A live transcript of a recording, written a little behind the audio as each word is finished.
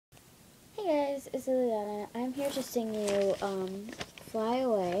guys, it's Ileana. I'm here to sing you Fly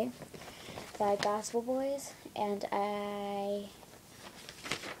Away by Gospel Boys, and I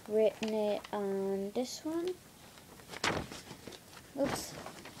written it on this one. Oops.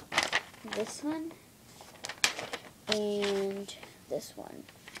 This one. And this one.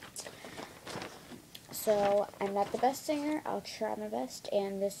 So, I'm not the best singer. I'll try my best.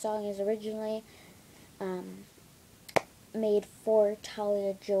 And this song is originally made for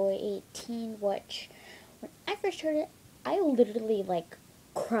Talia Joy 18, which, when I first heard it, I literally,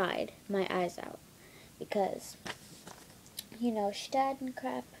 cried my eyes out. Because, she died and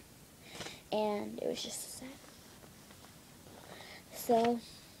crap. And it was just sad. So,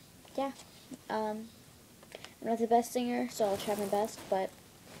 yeah. I'm not the best singer, so I'll try my best, but,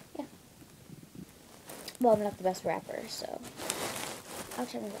 yeah. Well, I'm not the best rapper, so I'll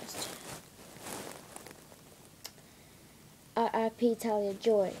try my best. R.I.P. Talia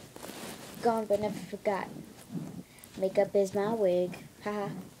Joy. Gone but never forgotten. Makeup is my wig. Haha.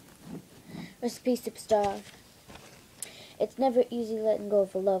 Rest in peace, superstar. It's never easy letting go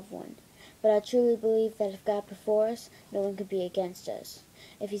of a loved one, but I truly believe that if God before us, no one could be against us.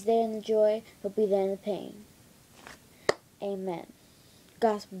 If He's there in the joy, He'll be there in the pain. Amen.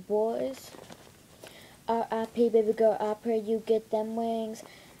 Gospel Boys. R.I.P. baby girl, I pray you get them wings.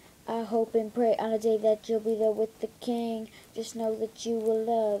 I hope and pray on a day that you'll be there with the King. Just know that you were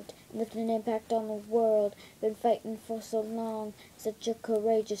loved and left an impact on the world. Been fighting for so long, such a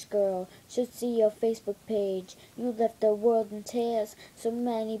courageous girl. Should see your Facebook page. You left the world in tears, so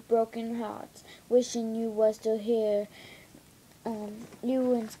many broken hearts. Wishing you were still here.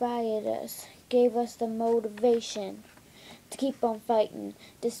 You inspired us, gave us the motivation to keep on fighting,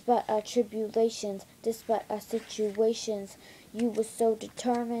 despite our tribulations, despite our situations. You were so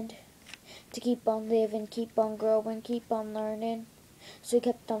determined to keep on living, keep on growing, keep on learning. So you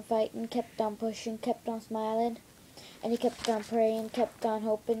kept on fighting, kept on pushing, kept on smiling. And you kept on praying, kept on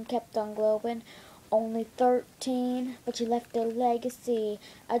hoping, kept on glowing. Only 13, but you left a legacy.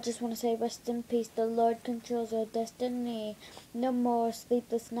 I just want to say rest in peace, the Lord controls our destiny. No more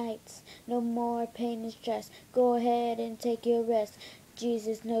sleepless nights, no more pain and stress. Go ahead and take your rest.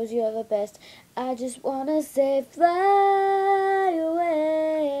 Jesus knows you're the best. I just want to say fly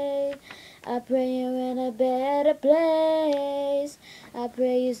away. I pray you're in a better place. I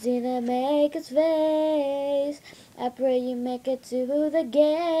pray you see the Maker's face. I pray you make it to the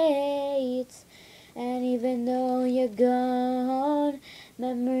gates. And even though you're gone,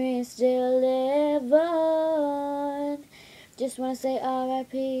 memories still live on. Just wanna say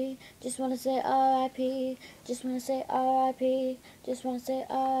R.I.P. Just wanna say R.I.P. Just wanna say R.I.P. Just wanna say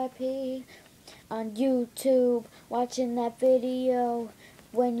R.I.P. On YouTube, watching that video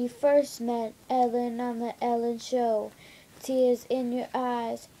when you first met Ellen on the Ellen Show. Tears in your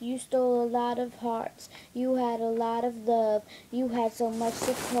eyes, you stole a lot of hearts, you had a lot of love, you had so much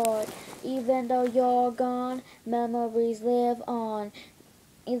support. Even though you're gone, memories live on.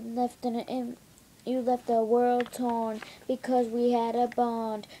 You left the world torn because we had a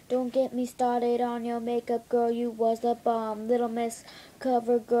bond. Don't get me started on your makeup, girl, you was a bomb. Little Miss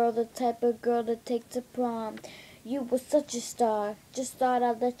Cover Girl, the type of girl to take to prom. You were such a star, just thought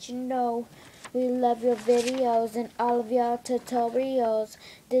I'd let you know. We love your videos and all of your tutorials.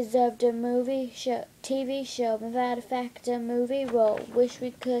 Deserved a TV show, matter of fact, a movie role. Wish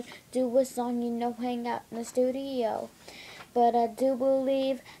we could do a song, hang out in the studio. But I do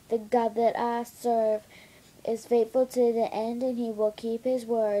believe the God that I serve is faithful to the end, and He will keep His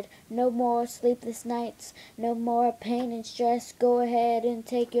word. No more sleepless nights, no more pain and stress. Go ahead and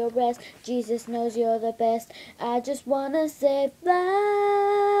take your rest. Jesus knows you're the best. I just wanna say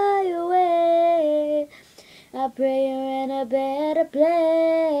fly away. I pray you're in a better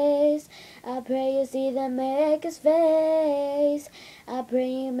place. I pray you see the Maker's face. I pray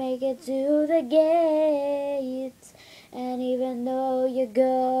you make it to the gates. And even though you're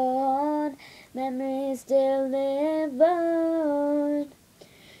gone, memories still live on.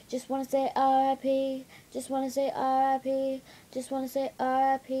 Just wanna say R.I.P. Just wanna say R.I.P. Just wanna say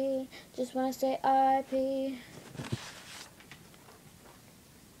R.I.P. Just wanna say R.I.P.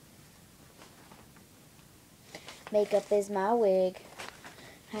 Makeup is my wig.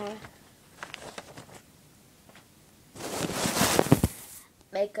 Huh?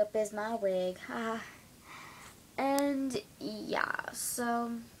 Makeup is my wig. Haha. And yeah,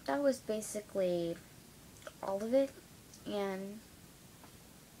 so that was basically all of it. And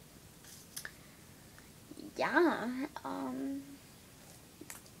yeah,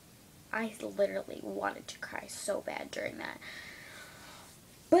 I literally wanted to cry so bad during that.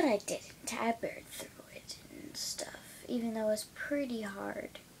 But I didn't. I bared through it and stuff, even though it was pretty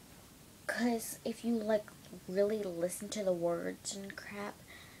hard. Because if you, like, really listen to the words and crap,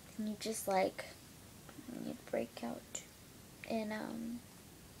 then you just, like, you break out in,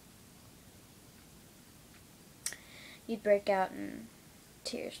 you'd break out in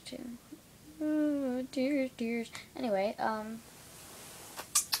tears, too. Tears, tears. Anyway,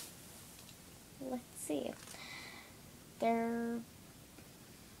 let's see.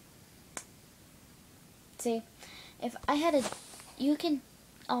 See, if I had a, you can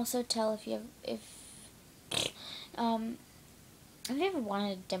also tell if you have, have you ever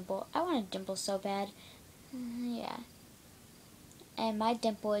wanted a dimple? I want a dimple so bad. Yeah. And my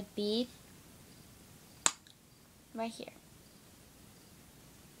dimple would be right here.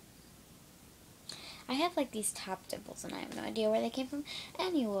 I have like these top dimples and I have no idea where they came from.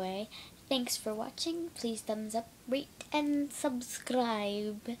 Anyway, thanks for watching. Please thumbs up, rate, and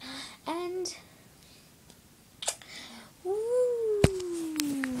subscribe. And